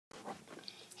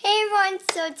everyone,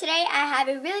 so today I have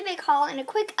a really big haul and a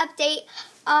quick update.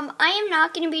 I am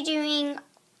not going to be doing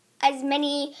as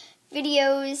many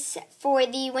videos for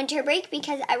the winter break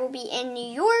because I will be in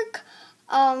New York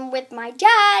with my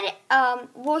dad.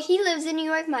 Well, he lives in New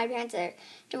York. My parents are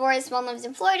divorced. One lives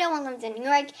in Florida, one lives in New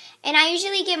York. And I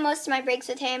usually get most of my breaks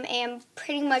with him and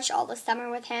pretty much all the summer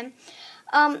with him.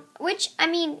 Which, I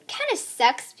mean, kind of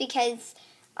sucks because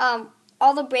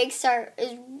all the breaks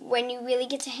is when you really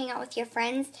get to hang out with your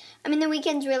friends. I mean, the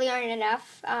weekends really aren't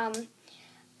enough.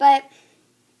 But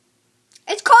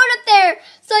it's cold up there,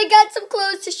 so I got some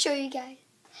clothes to show you guys.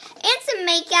 And some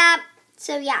makeup.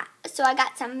 So yeah, so I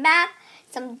got some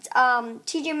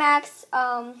TJ Maxx,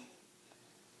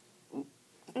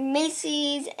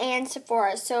 Macys, and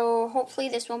Sephora. So hopefully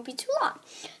this won't be too long.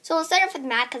 So we'll start off with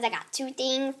MAC because I got two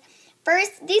things.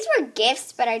 First, these were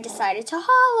gifts, but I decided to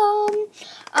haul them.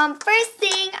 First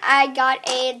thing, I got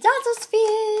a dazzle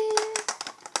sphere.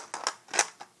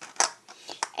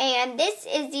 And this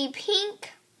is the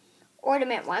pink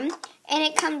ornament one. And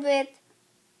it comes with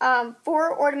 4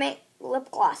 ornament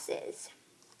lip glosses.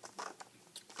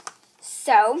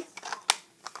 So,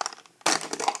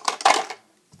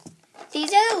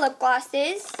 these are the lip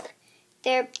glosses.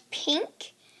 They're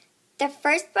pink. The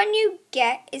first one you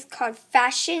get is called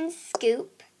Fashion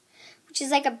Scoop, which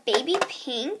is like a baby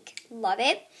pink. Love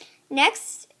it.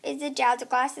 Next is the dazzle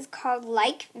glasses called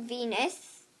Like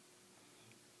Venus.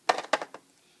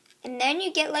 And then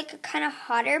you get like a kind of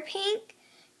hotter pink,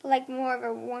 but like more of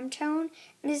a warm tone.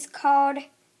 And this is called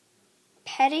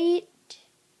Petit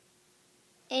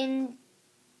Indulcens.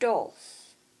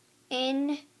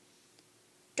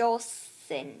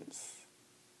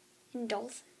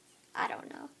 I don't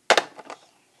know.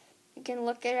 You can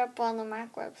look it up on the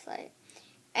MAC website.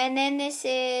 And then this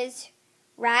is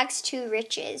Rags to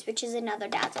Riches, which is another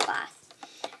dazzle glass.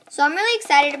 So I'm really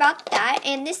excited about that.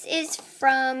 And this is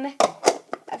from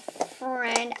a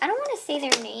friend. I don't want to say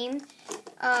their name,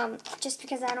 just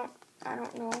because I don't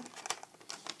know.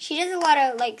 She does a lot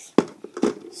of like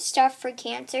stuff for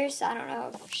cancer, so I don't know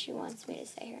if she wants me to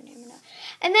say her name or not.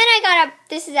 And then I got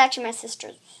this is actually my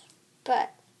sister's,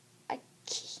 but I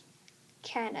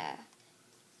kind of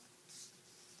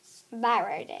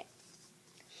borrowed it.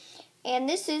 And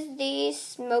this is the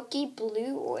smoky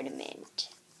blue ornament.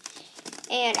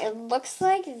 And it looks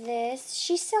like this.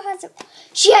 She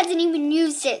hasn't even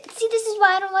used it. See, this is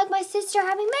why I don't like my sister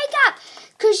having makeup.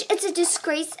 Because it's a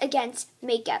disgrace against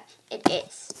makeup. It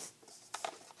is.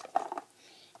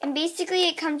 And basically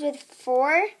it comes with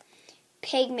 4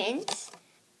 pigments.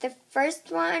 The first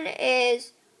one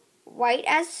is white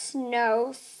as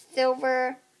snow,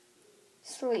 silver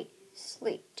sleet.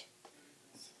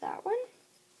 That one?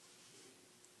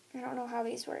 I don't know how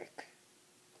these work.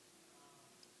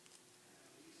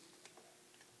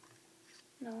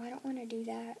 No, I don't want to do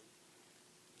that.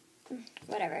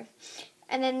 Whatever.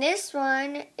 And then this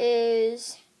one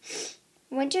is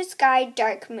Winter Sky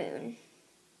Dark Moon.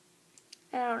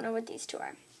 I don't know what these two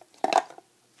are.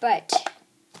 But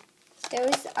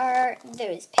those are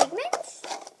those pigments.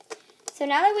 So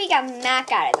now that we got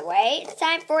MAC out of the way, it's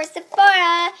time for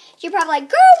Sephora. You're probably like,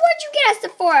 girl, where'd you get at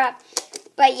Sephora?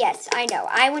 But yes, I know.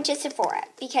 I went to Sephora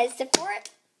because Sephora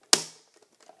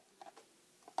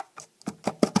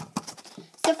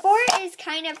is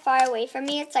kind of far away from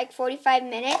me. It's like 45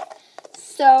 minutes.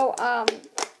 So, I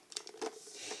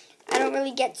don't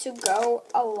really get to go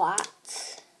a lot.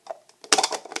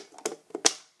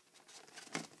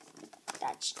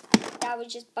 That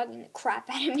was just bugging the crap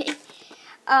out of me.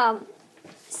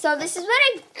 So this is what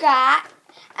I got.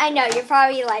 I know, you're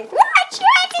probably like, what? You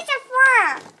went to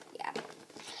Sephora? Yeah.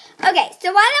 Okay,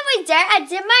 so while I was there, I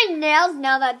did my nails.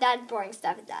 Now that boring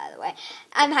stuff is out of the way,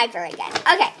 I'm hyper again.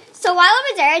 Okay, so while I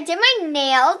was there, I did my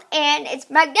nails, and it's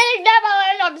magnetic nail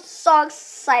polish. I'm so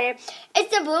excited. It's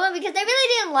the blue one because I really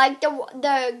didn't like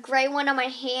the gray one on my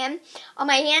hands, and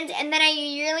then I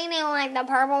really didn't like the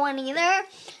purple one either.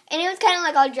 And it was kind of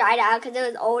like all dried out because it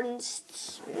was old and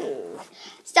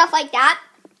stuff like that.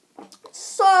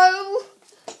 So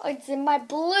it's in my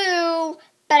blue,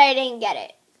 but I didn't get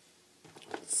it.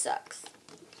 It sucks,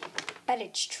 but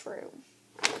it's true.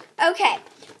 Okay,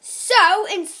 so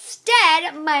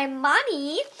instead, my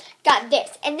mommy got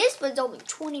this, and this was only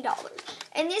 $20.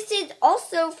 And this is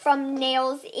also from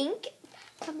Nails Inc.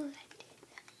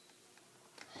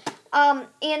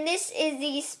 And this is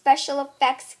the Special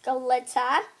Effects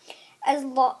Glitter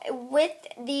with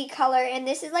the color, and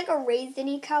this is like a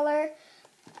raisiny color.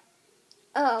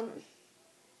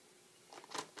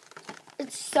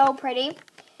 It's so pretty.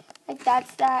 Like,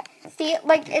 that's that. See,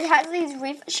 like, it has these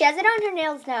she has it on her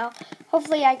nails now.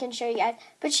 Hopefully I can show you guys.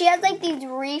 But she has, like, these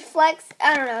reflex.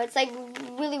 I don't know. It's, like,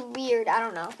 really weird. I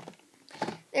don't know.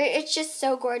 It's just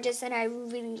so gorgeous, and I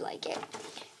really like it.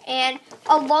 And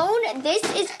alone, this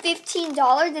is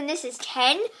 $15, and this is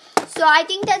 $10. So I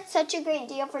think that's such a great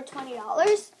deal for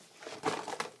 $20.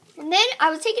 And then I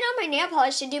was taking out my nail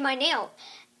polish to do my nails.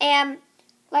 And,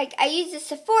 like, I use the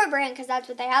Sephora brand because that's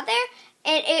what they have there.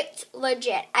 And it's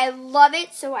legit. I love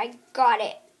it, so I got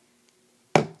it.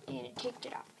 And it taped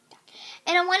it off like that.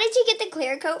 And I wanted to get the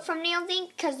clear coat from Nails Inc.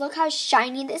 because look how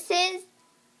shiny this is.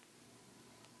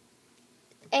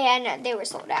 And they were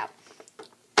sold out.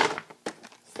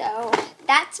 So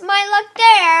that's my look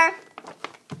there.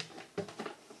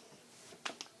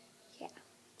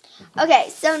 Yeah. Okay,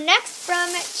 so next from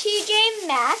TJ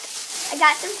Maxx. I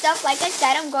got some stuff. Like I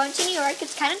said, I'm going to New York.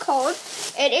 It's kind of cold.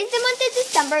 It is the month of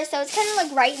December, so it's kind of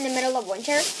like right in the middle of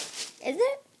winter. Is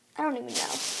it? I don't even know.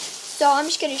 So I'm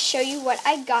just going to show you what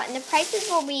I got, and the prices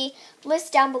will be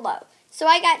listed down below. So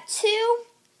I got 2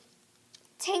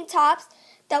 tank tops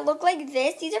that look like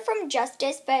this. These are from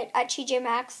Justice, but at TJ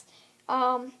Maxx.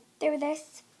 They were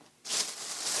this.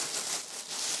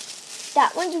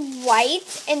 That one's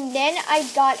white, and then I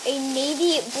got a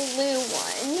navy blue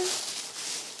one.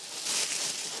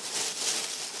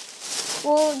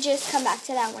 We'll just come back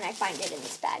to that when I find it in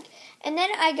this bag. And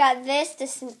then I got this.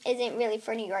 This isn't really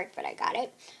for New York, but I got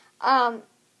it.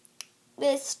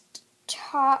 This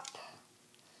top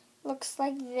looks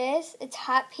like this. It's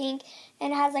hot pink,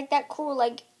 and it has like that cool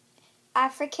like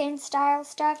African style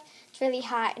stuff. It's really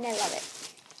hot, and I love it.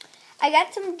 I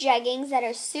got some jeggings that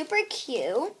are super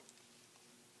cute.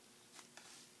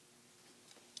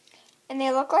 And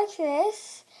they look like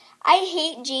this. I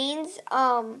hate jeans.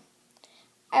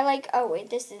 I like, oh wait,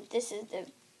 this is the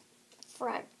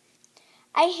front.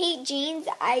 I hate jeans.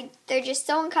 They're just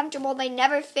so uncomfortable. They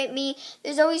never fit me.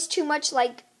 There's always too much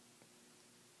like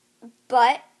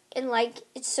butt, and like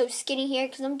it's so skinny here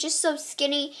because I'm just so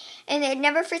skinny, and it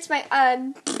never fits my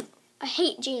I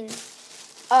hate jeans.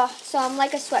 So I'm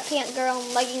like a sweatpant girl,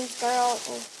 leggings girl.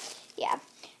 Yeah.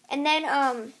 And then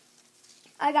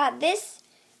I got this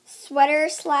sweater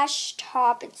 /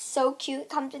 top. It's so cute. It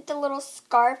comes with the little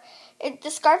scarf. The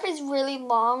scarf is really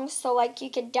long, so like you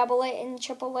could double it and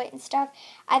triple it and stuff.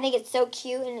 I think it's so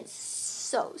cute, and it's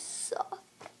so soft.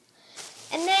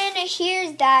 And then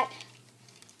here's that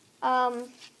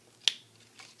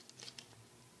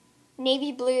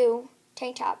navy blue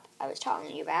tank top I was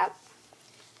telling you about.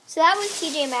 So that was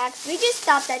TJ Maxx. We just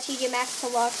stopped at TJ Maxx to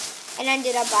look and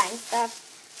ended up buying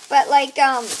stuff. But like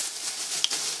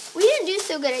we didn't do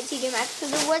so good at TJ Maxx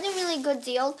because there wasn't really good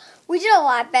deals. We did a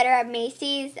lot better at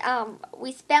Macys.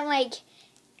 We spent like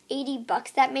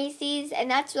 $80 at Macys,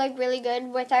 and that's like really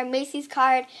good with our Macys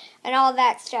card and all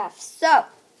that stuff. So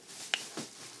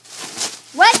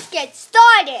let's get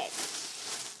started.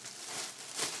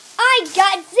 I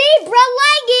got zebra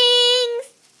leggings.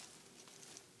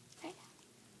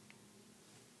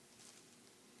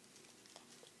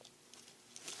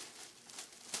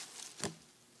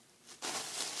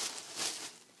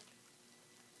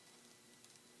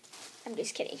 I'm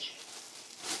just kidding.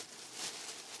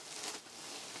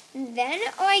 And then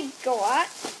I got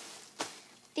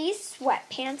these Swet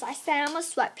Pants. I said I'm a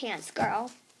Swet Pants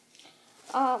girl.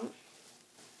 And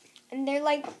they're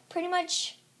like pretty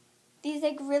much these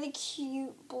like really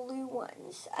cute blue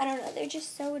ones. I don't know. They're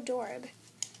just so adorable.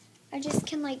 I just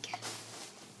can like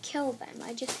kill them.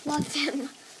 I just love them.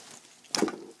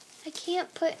 I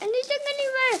can't put anything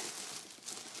anywhere.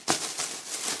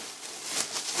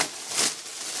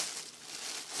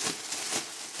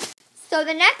 So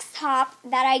the next top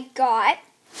that I got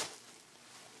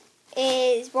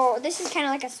is, well, this is kind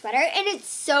of like a sweater, and it's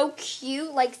so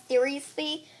cute, like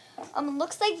seriously. It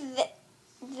looks like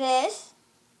this,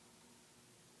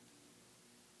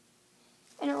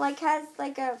 and it like has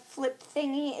like a flip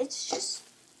thingy. It's just,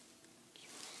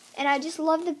 and I just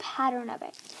love the pattern of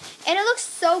it. And it looks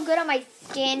so good on my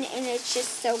skin, and it's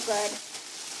just so good.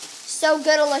 So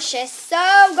good, delicious,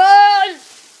 so good.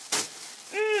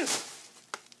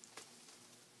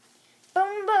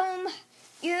 Boom, boom,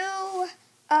 you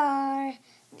are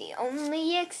the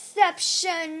only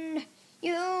exception.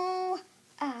 You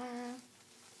are.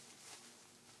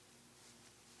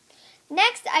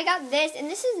 Next, I got this, and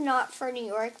this is not for New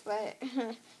York, but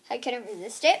I couldn't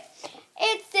resist it.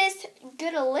 It's this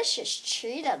Goodalicious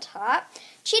Cheetah top.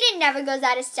 Cheetah never goes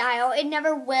out of style. It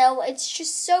never will. It's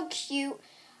just so cute.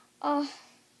 Oh,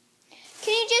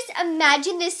 can you just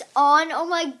imagine this on? Oh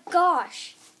my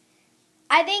gosh.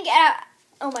 I think,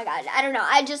 oh my god, I don't know.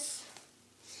 I just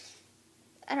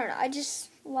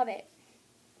Love it.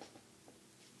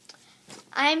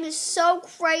 I'm so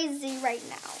crazy right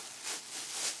now.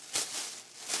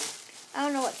 I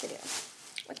don't know what to do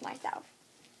with myself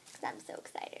because I'm so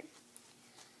excited.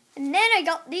 And then I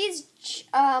got these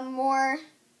more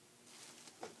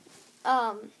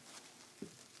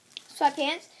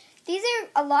sweatpants. These are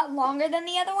a lot longer than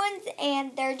the other ones,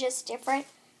 and they're just different.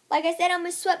 Like I said, I'm a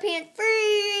sweatpants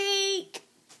freak.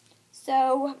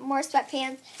 So, more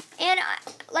sweatpants. And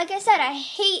like I said, I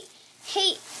hate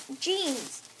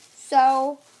jeans.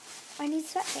 So, I need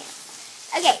sweatpants.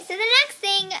 Okay, so the next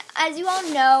thing, as you all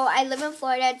know, I live in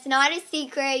Florida. It's not a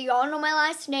secret. You all know my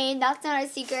last name. That's not a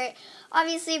secret.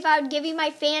 Obviously, if I would give you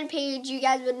my fan page, you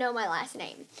guys would know my last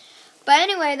name. But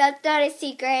anyway, that's not a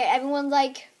secret. Everyone's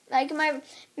like my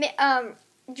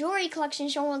jewelry collection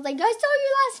show was like, I saw your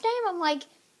last name. I'm like,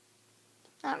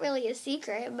 not really a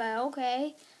secret, but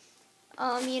okay.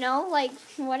 You know, like,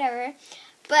 whatever.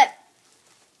 But,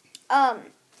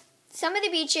 some of the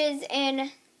beaches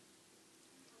in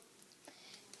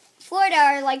Florida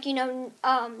are like, you know,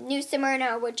 New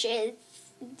Smyrna, which is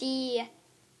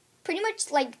pretty much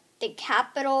like the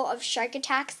capital of shark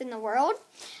attacks in the world.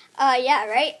 Yeah,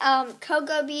 right?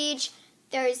 Cocoa Beach,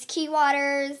 there's Key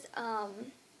Waters,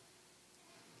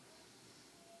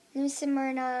 New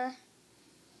Smyrna,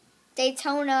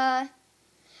 Daytona.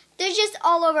 They're just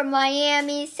all over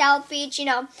Miami, South Beach, you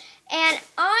know. And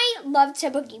I love to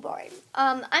boogie board.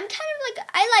 I'm kind of like,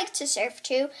 I like to surf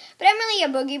too, but I'm really a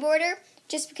boogie boarder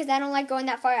just because I don't like going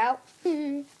that far out.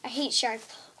 I hate sharks.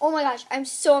 Oh my gosh, I'm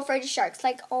so afraid of sharks.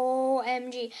 Like,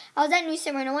 OMG. I was at New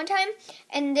Smyrna one time,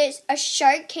 and a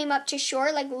shark came up to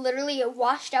shore, like literally it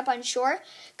washed up on shore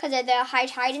because of the high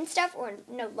tide and stuff, or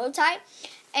no, low tide.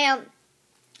 And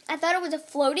I thought it was a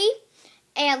floaty.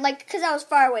 And, like, because I was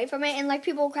far away from it, and, like,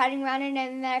 people were crowding around it, and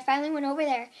then I finally went over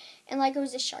there, and, like, it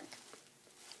was a shark.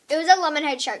 It was a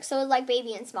lemonhead shark, so it was, like,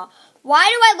 baby and small. Why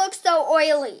do I look so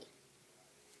oily?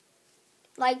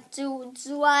 Like, do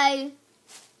I...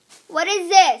 What is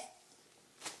this?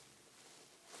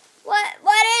 What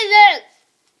is this?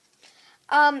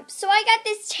 So I got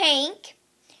this tank,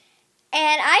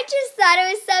 and I just thought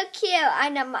it was so cute. I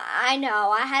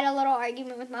know. I had a little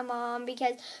argument with my mom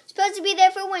because it's supposed to be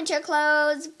there for winter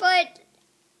clothes, but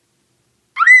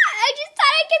I just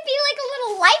thought I could be like a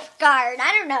little lifeguard.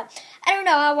 I don't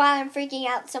know why I'm freaking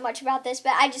out so much about this,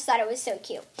 but I just thought it was so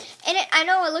cute. And I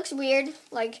know it looks weird,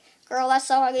 like, girl, that's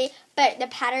so ugly, but the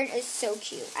pattern is so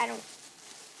cute.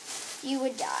 You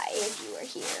would die if you were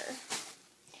here.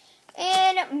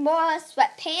 And more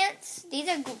sweatpants. These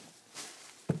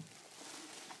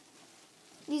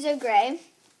are gray.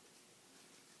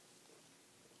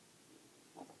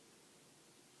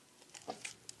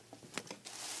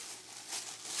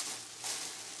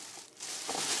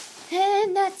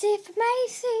 And that's it for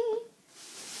Macys.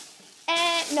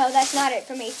 And no, that's not it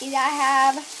for Macys. I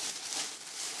have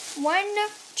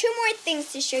two more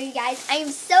things to show you guys. I am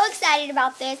so excited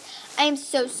about this. I am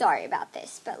so sorry about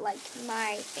this, but like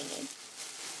my thingy.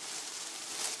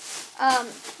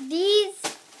 These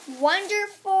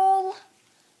wonderful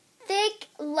thick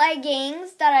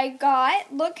leggings that I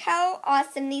got. Look how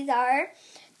awesome these are.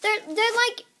 They're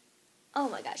like, oh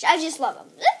my gosh, I just love them.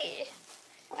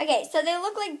 Okay, so they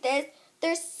look like this.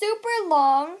 They're super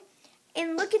long,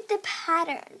 and look at the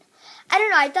pattern. I don't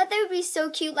know, I thought they would be so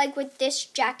cute, like with this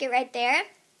jacket right there.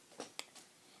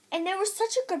 And they were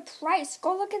such a good price.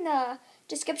 Go look in the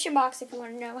description box if you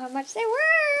want to know how much they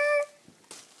were.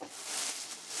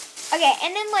 Okay,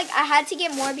 and then, like, I had to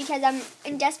get more because I'm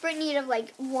in desperate need of,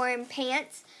 like, warm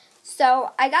pants.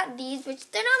 So, I got these,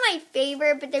 which they're not my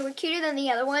favorite, but they were cuter than the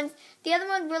other ones. The other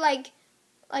ones were, like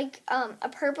a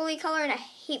purpley color, and I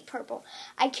hate purple.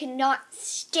 I cannot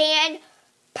stand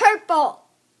purple.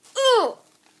 Ooh!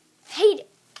 Hate it.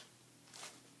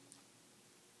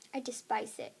 I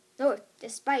despise it. Oh,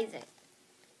 despise it.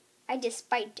 I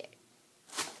despise it.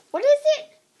 What is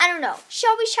it? I don't know.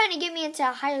 Shelby's trying to get me into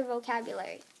a higher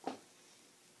vocabulary.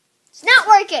 It's not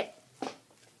working.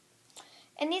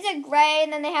 And these are gray,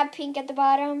 and then they have pink at the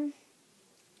bottom.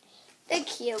 They're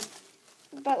cute.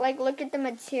 But, like, look at the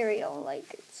material.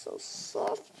 Like, it's so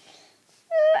soft.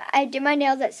 I did my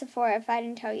nails at Sephora, if I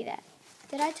didn't tell you that.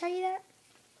 Did I tell you that?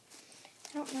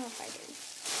 I don't know if I did.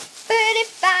 But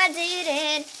if I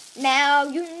didn't, now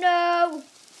you know.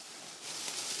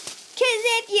 'Cause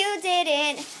if you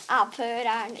didn't, I'll put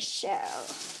on a show.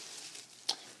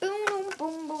 Boom,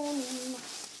 boom, boom,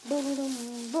 boom,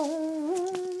 boom,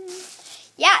 boom.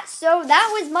 Yeah, so that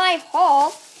was my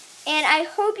haul. And I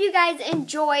hope you guys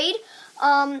enjoyed.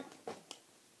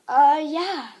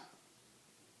 Yeah.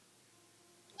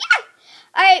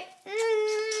 Alright.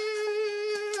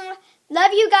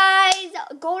 Love you guys.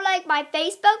 Go like my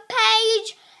Facebook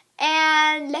page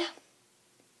and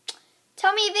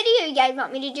tell me a video you guys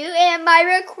want me to do in my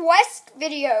request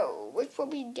video, which will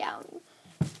be down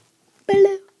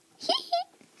below.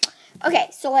 Okay,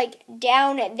 so like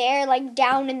down there, like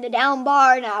down in the down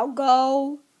bar. Now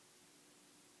go.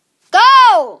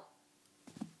 Go!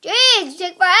 Jeez,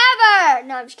 take forever.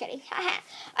 No, I'm just kidding.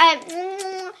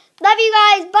 Love you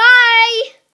guys. Bye.